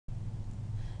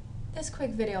This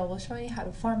quick video will show you how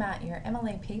to format your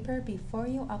MLA paper before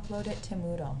you upload it to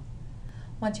Moodle.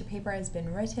 Once your paper has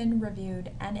been written,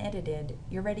 reviewed, and edited,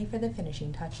 you're ready for the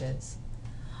finishing touches.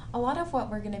 A lot of what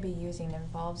we're going to be using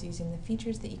involves using the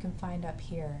features that you can find up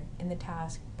here in the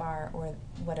taskbar, or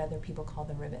what other people call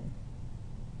the ribbon.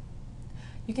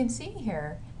 You can see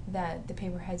here that the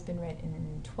paper has been written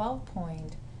in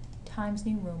 12-point Times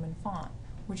New Roman font,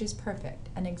 which is perfect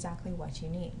and exactly what you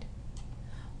need.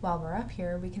 While we're up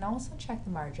here, we can also check the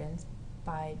margins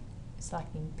by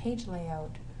selecting Page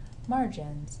Layout,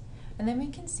 Margins, and then we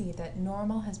can see that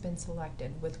Normal has been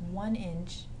selected with 1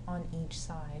 inch on each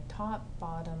side, top,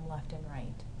 bottom, left, and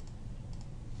right.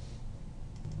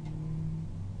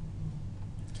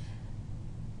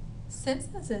 Since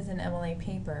this is an MLA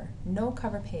paper, no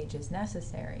cover page is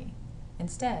necessary.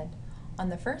 Instead, on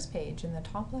the first page in the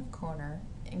top left corner,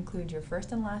 include your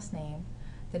first and last name,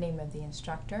 the name of the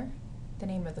instructor, the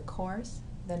name of the course,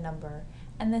 the number,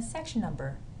 and the section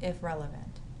number if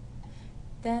relevant.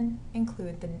 Then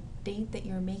include the date that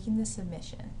you're making the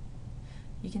submission.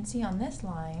 You can see on this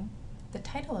line the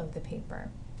title of the paper.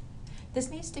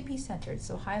 This needs to be centered,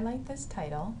 so highlight this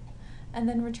title and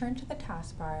then return to the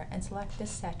taskbar and select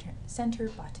this center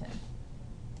button.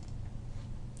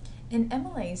 In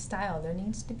MLA style, there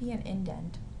needs to be an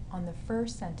indent on the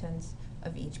first sentence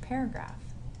of each paragraph.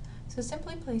 So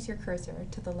simply place your cursor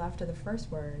to the left of the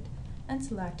first word and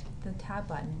select the Tab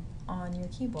button on your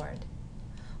keyboard.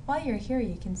 While you're here,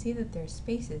 you can see that there's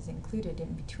spaces included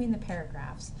in between the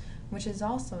paragraphs, which is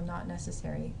also not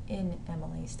necessary in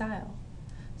MLA style.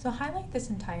 So highlight this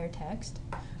entire text,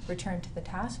 return to the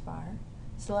taskbar,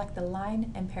 select the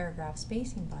Line and Paragraph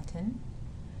Spacing button,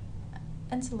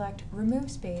 and select Remove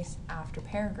Space After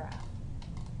Paragraph.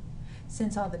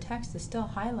 Since all the text is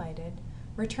still highlighted,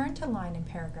 return to Line and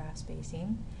Paragraph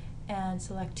Spacing and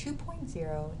select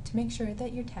 2.0 to make sure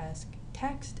that your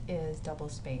text is double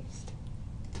spaced.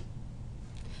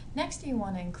 Next, you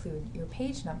want to include your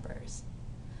page numbers.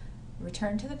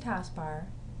 Return to the taskbar,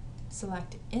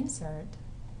 select Insert,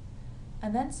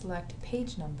 and then select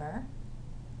Page Number.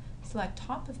 Select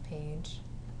Top of Page.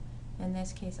 In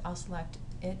this case, I'll select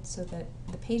it so that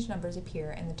the page numbers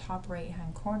appear in the top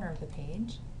right-hand corner of the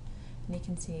page. And you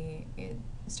can see it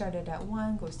started at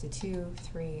 1, goes to 2,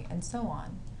 3, and so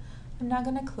on. I'm now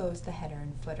going to close the header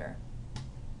and footer.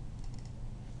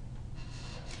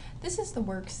 This is the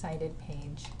Works Cited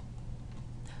page.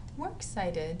 Works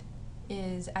Cited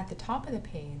is at the top of the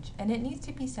page, and it needs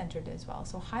to be centered as well.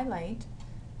 So highlight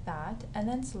that and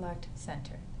then select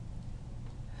Center.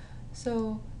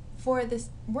 So for this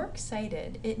Works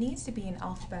Cited, it needs to be in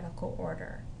alphabetical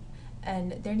order,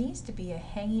 and there needs to be a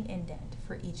hanging indent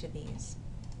for each of these.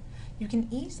 You can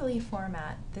easily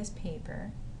format this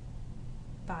paper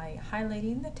by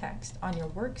highlighting the text on your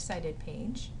Works Cited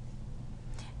page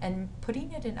and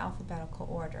putting it in alphabetical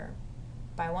order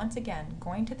by once again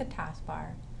going to the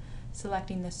taskbar,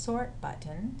 selecting the Sort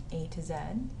button, A to Z,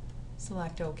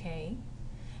 select OK,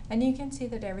 and you can see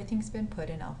that everything's been put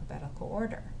in alphabetical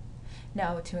order.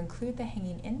 Now, to include the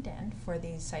hanging indent for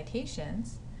these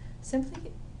citations,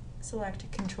 simply select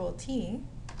Ctrl-T,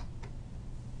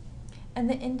 and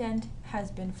the indent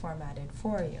has been formatted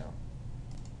for you.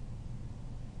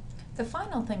 The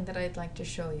final thing that I'd like to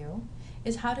show you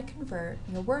is how to convert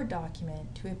your Word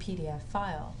document to a PDF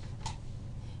file.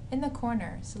 In the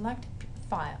corner, select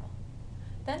File,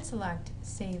 then select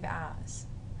Save As.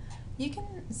 You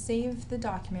can save the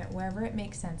document wherever it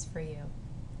makes sense for you.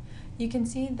 You can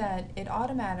see that it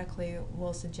automatically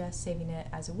will suggest saving it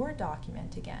as a Word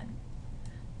document again.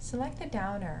 Select the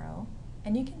down arrow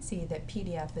and you can see that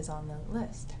PDF is on the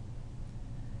list.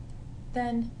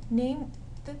 Then name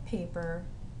the paper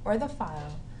or the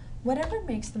file whatever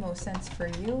makes the most sense for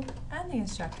you and the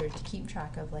instructor to keep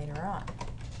track of later on.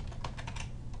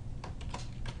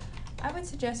 I would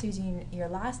suggest using your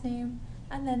last name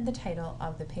and then the title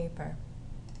of the paper.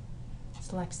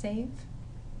 Select Save,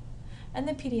 and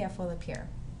the PDF will appear.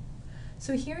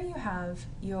 So here you have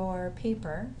your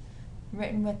paper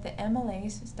written with the MLA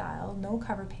style, no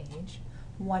cover page,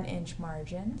 1 inch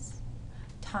margins,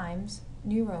 Times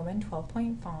New Roman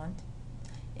 12-point font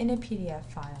in a PDF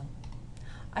file.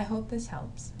 I hope this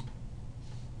helps.